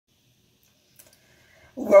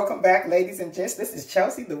Welcome back, ladies and gents. This is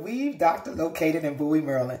Chelsea, the Weave Doctor, located in Bowie,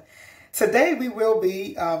 Maryland. Today, we will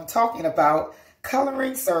be talking about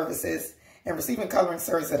coloring services and receiving coloring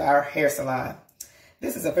service at our hair salon.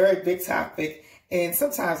 This is a very big topic, and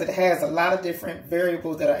sometimes it has a lot of different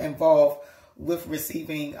variables that are involved with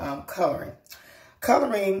receiving coloring.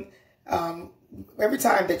 Coloring, every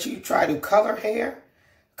time that you try to color hair,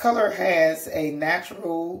 color has a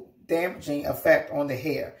natural damaging effect on the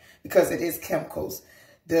hair because it is chemicals.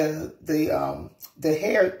 The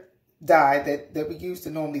hair dye that we use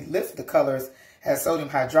to normally lift the colors has sodium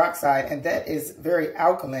hydroxide, and that is very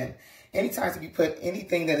alkaline. Anytime you put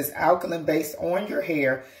anything that is alkaline based on your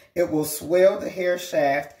hair, it will swell the hair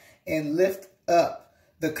shaft and lift up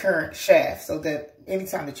the current shaft, so that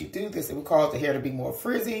anytime that you do this, it will cause the hair to be more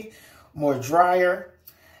frizzy, more drier,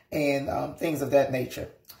 and things of that nature.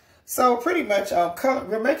 So pretty much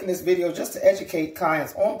we're making this video just to educate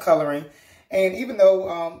clients on coloring. And even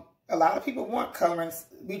though a lot of people want coloring,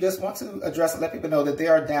 we just want to address and let people know that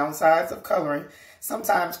there are downsides of coloring.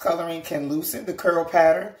 Sometimes coloring can loosen the curl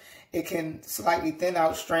pattern. It can slightly thin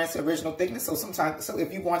out strands to original thickness. So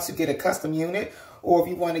if you want to get a custom unit, or if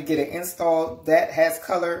you want to get an install that has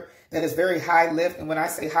color that is very high lift, and when I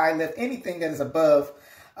say high lift, anything that is above,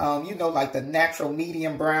 like the natural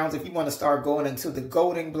medium browns, if you want to start going into the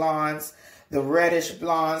golden blondes, the reddish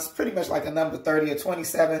blondes, pretty much like a number 30 or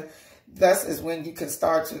 27, this is when you can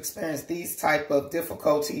start to experience these type of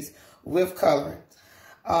difficulties with coloring.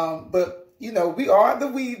 But we are the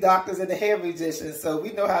weave doctors and the hair musicians, so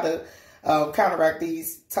we know how to counteract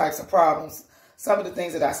these types of problems. Some of the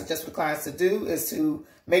things that I suggest for clients to do is to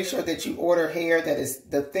make sure that you order hair that is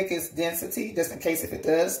the thickest density, just in case if it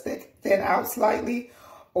does thin out slightly,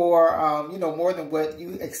 or more than what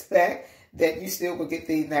you expect, that you still will get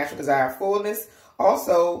the natural desired fullness.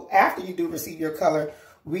 Also, after you do receive your color,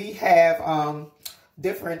 we have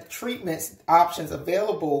different treatments options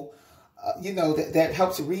available, that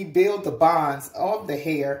helps rebuild the bonds of the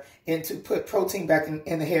hair and to put protein back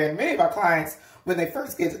in the hair. And many of our clients, when they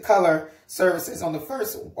first get the color services on the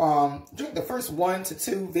first, during the first 1 to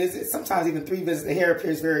 2 visits, sometimes even 3 visits, the hair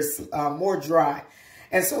appears very more dry.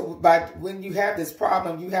 And so when you have this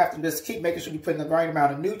problem, you have to just keep making sure you put in the right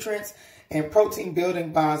amount of nutrients and protein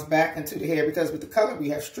building bonds back into the hair, because with the color, we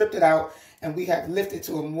have stripped it out and we have lifted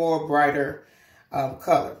to a more brighter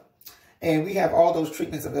color. And we have all those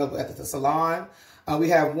treatments available at the salon. We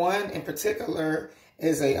have one in particular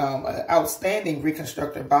is a outstanding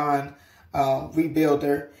reconstructor bond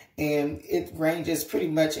rebuilder, and it ranges pretty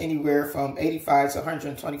much anywhere from $85 to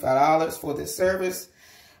 $125 for this service.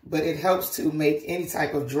 But it helps to make any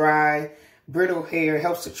type of dry, brittle hair,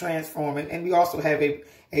 helps to transform it. And we also have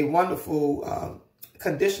a wonderful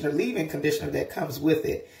conditioner, leave-in conditioner that comes with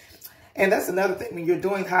it. And that's another thing, when you're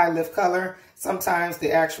doing high lift color, sometimes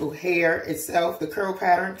the actual hair itself, the curl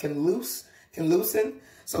pattern can loosen.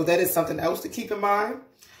 So that is something else to keep in mind,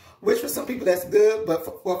 which for some people that's good, but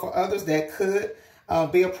for others that could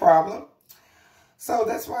be a problem. So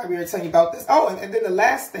that's why we were telling you about this. Oh, and then the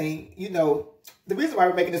last thing, the reason why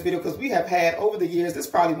we're making this video, because we have had over the years, this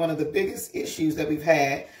is probably one of the biggest issues that we've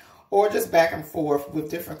had, or just back and forth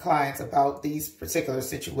with different clients about these particular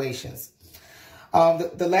situations.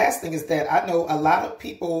 The last thing is that I know a lot of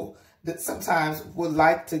people that sometimes would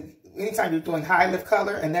like to, anytime you're doing high lift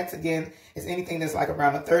color, and that's again, is anything that's like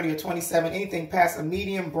around a 30 or 27, anything past a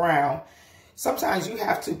medium brown, sometimes you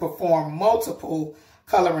have to perform multiple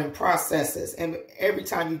coloring processes. And every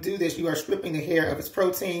time you do this, you are stripping the hair of its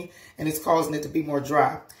protein and it's causing it to be more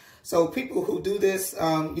dry. So people who do this,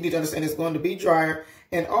 you need to understand it's going to be drier.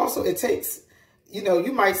 And also it takes,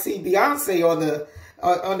 you might see Beyonce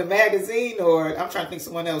on the magazine, or I'm trying to think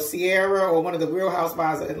someone else, Sierra, or one of the Real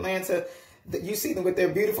Housewives of Atlanta, that you see them with their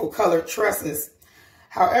beautiful colored tresses.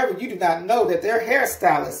 However, you do not know that their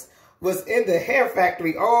hairstylist was in the hair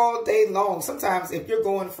factory all day long. Sometimes if you're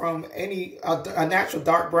going from a natural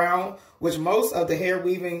dark brown, which most of the hair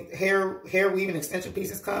weaving extension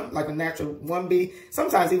pieces come, like a natural 1B,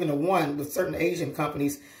 sometimes even a 1 with certain Asian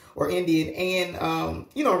companies or Indian, and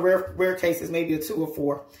in rare cases maybe a 2 or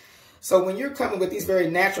 4. So when you're coming with these very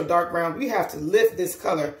natural dark brown, we have to lift this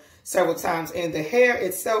color several times. And the hair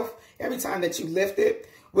itself, every time that you lift it,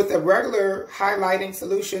 with a regular highlighting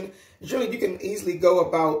solution, usually you can easily go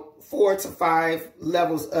about 4 to 5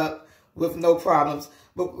 levels up with no problems.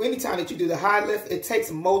 But anytime that you do the high lift, it takes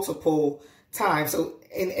multiple times. So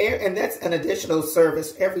and that's an additional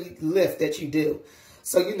service every lift that you do.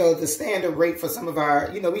 So, the standard rate for some of our,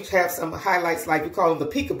 we have some highlights, like we call them the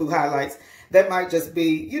peekaboo highlights. That might just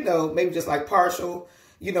be, maybe just like partial,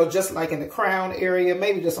 just like in the crown area,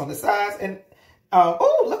 maybe just on the sides. And,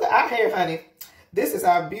 oh, look at our hair, honey. This is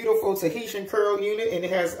our beautiful Tahitian curl unit, and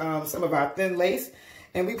it has some of our thin lace,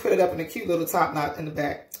 and we put it up in a cute little top knot in the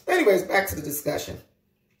back. Anyways, back to the discussion.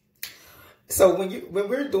 So when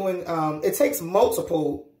we're doing, it takes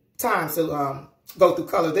multiple times to go through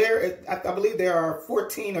color. I believe there are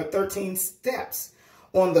 14 or 13 steps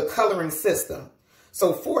on the coloring system.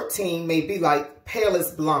 So 14 may be like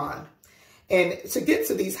palest blonde. And to get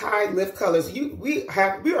to these high lift colors, we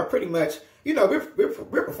are pretty much, you know,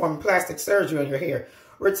 we're performing plastic surgery on your hair.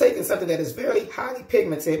 We're taking something that is very highly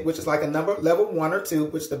pigmented, which is like a level 1 or 2,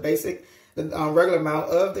 which is the basic, regular amount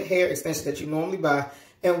of the hair extension that you normally buy.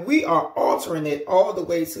 And we are altering it all the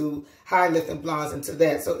way to high lifting blondes into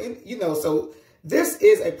that. So, so this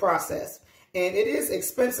is a process, and it is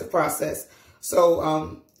expensive process.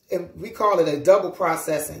 So, and we call it a double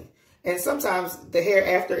processing. And sometimes the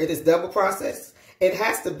hair, after it is double processed, it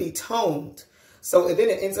has to be toned. So then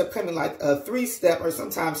it ends up coming like a 3-step or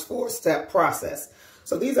sometimes 4-step process.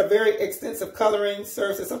 So these are very extensive coloring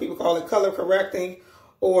services. Some people call it color correcting,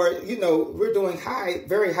 or, we're doing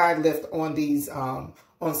very high lift on these, on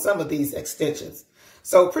some of these extensions.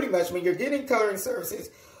 So pretty much when you're getting coloring services,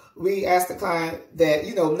 we ask the client that,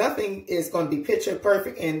 nothing is going to be picture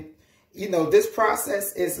perfect. And, this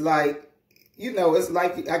process is like, it's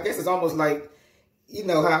like, I guess it's almost like,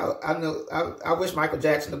 how I wish Michael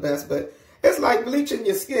Jackson the best, but it's like bleaching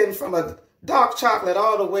your skin from a dark chocolate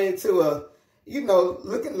all the way to a,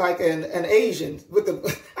 looking like an Asian with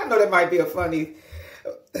the, I know that might be a funny,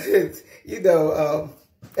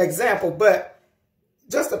 example, but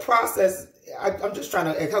just the process, I'm just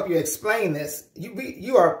trying to help you explain this.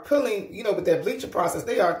 You are pulling, with that bleaching process,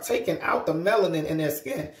 they are taking out the melanin in their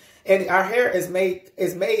skin. And our hair is made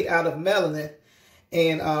out of melanin.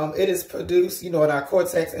 And it is produced, in our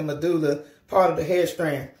cortex and medulla, part of the hair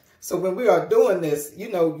strand. So when we are doing this,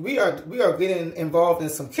 we are getting involved in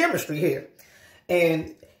some chemistry here.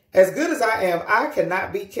 And as good as I am, I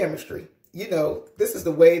cannot beat chemistry. This is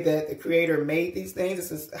the way that the creator made these things.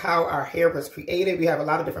 This is how our hair was created. We have a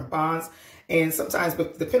lot of different bonds. And sometimes,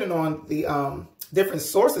 depending on the different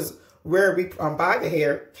sources where we buy the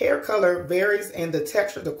hair color varies, and the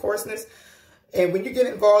texture, the coarseness. And when you get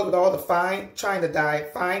involved with all the trying to dye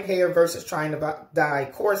fine hair versus trying to dye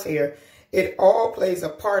coarse hair, it all plays a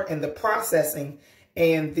part in the processing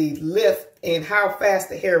and the lift and how fast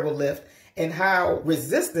the hair will lift and how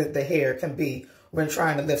resistant the hair can be when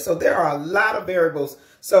trying to lift. So there are a lot of variables.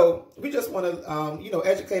 So we just want to,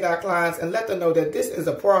 educate our clients and let them know that this is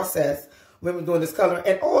a process when we're doing this color.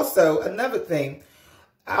 And also another thing,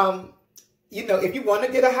 if you want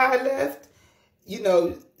to get a high lift,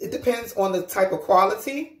 it depends on the type of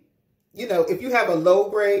quality. If you have a low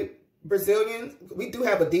grade Brazilian, we do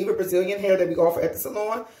have a Diva Brazilian hair that we offer at the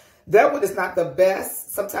salon. That one is not the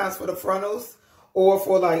best sometimes for the frontals or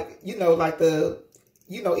for like the,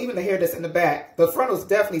 even the hair that's in the back. The frontals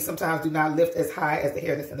definitely sometimes do not lift as high as the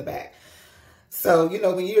hair that's in the back. So,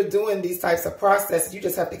 when you're doing these types of processes, you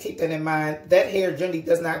just have to keep that in mind. That hair generally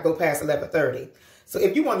does not go past 1130. So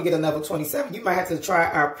if you want to get a level 27, you might have to try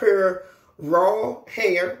our pure raw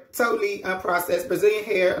hair, totally unprocessed Brazilian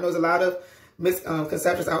hair. I know there's a lot of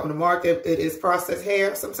misconceptions out on the market. It is processed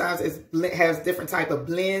hair. Sometimes it has different type of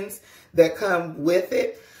blends that come with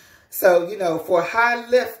it. So, for high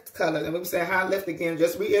lift color, and when we say high lift again,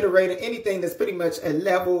 just reiterating anything that's pretty much a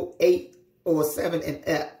level 8 or 7 and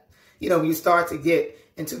up. When you start to get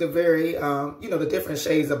into the very, the different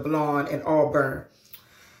shades of blonde and auburn.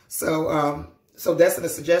 So, so that's a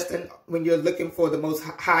suggestion when you're looking for the most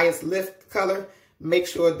highest lift color. Make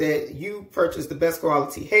sure that you purchase the best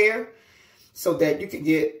quality hair so that you can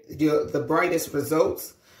get the brightest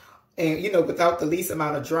results. And, without the least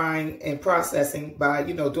amount of drying and processing by,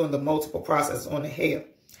 doing the multiple processes on the hair.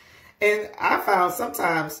 And I found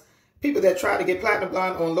sometimes people that try to get platinum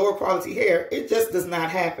blonde on lower quality hair, it just does not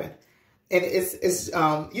happen. And it's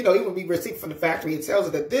even when we receive from the factory, it tells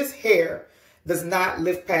us that this hair does not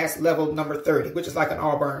lift past level number 30, which is like an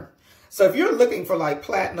auburn. So if you're looking for like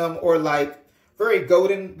platinum or like very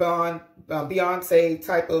golden blonde, Beyonce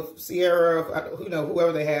type of Sierra,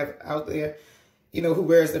 whoever they have out there, who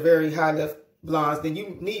wears the very high lift blondes, then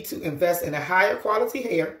you need to invest in a higher quality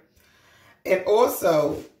hair. And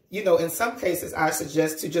also, in some cases, I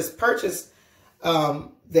suggest to just purchase the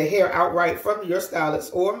hair outright from your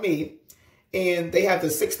stylist or me. And they have the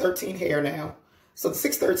 613 hair now. So the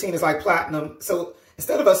 613 is like platinum. So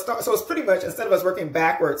instead of us, so it's pretty much instead of us working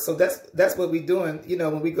backwards. So that's what we're doing,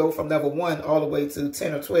 when we go from level 1 all the way to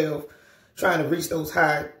 10 or 12, trying to reach those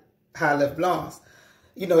high lift blondes.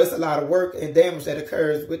 It's a lot of work and damage that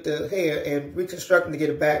occurs with the hair and reconstructing to get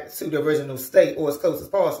it back to the original state or as close as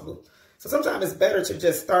possible. So sometimes it's better to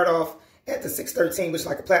just start off at the 613, which is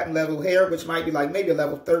like a platinum level hair, which might be like maybe a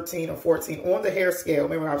level 13 or 14 on the hair scale.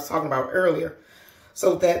 Remember I was talking about earlier.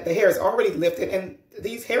 So that the hair is already lifted. And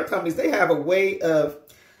these hair companies, they have a way of,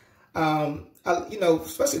 you know,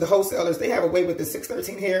 especially the wholesalers, they have a way with the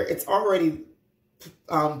 613 hair. It's already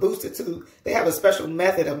boosted to, they have a special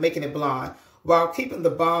method of making it blonde while keeping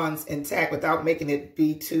the bonds intact without making it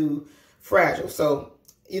be too fragile. So,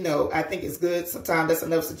 you know, I think it's good. Sometimes that's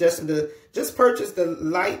enough suggestion to just purchase the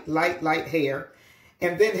light hair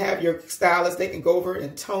and then have your stylist. They can go over it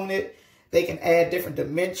and tone it. They can add different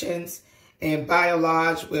dimensions and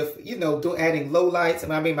biolage with, you know, adding low lights. And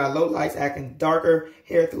what I mean by low lights, adding darker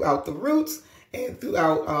hair throughout the roots and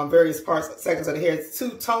throughout various segments of the hair to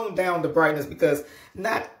tone down the brightness, because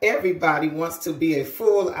not everybody wants to be a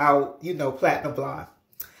full out, you know, platinum blonde.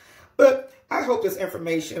 But I hope this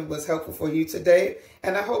information was helpful for you today.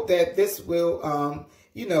 And I hope that this will,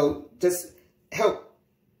 you know, just help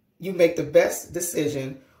you make the best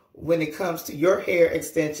decision when it comes to your hair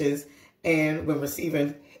extensions and when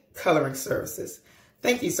receiving coloring services.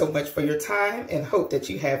 Thank you so much for your time and hope that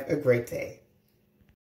you have a great day.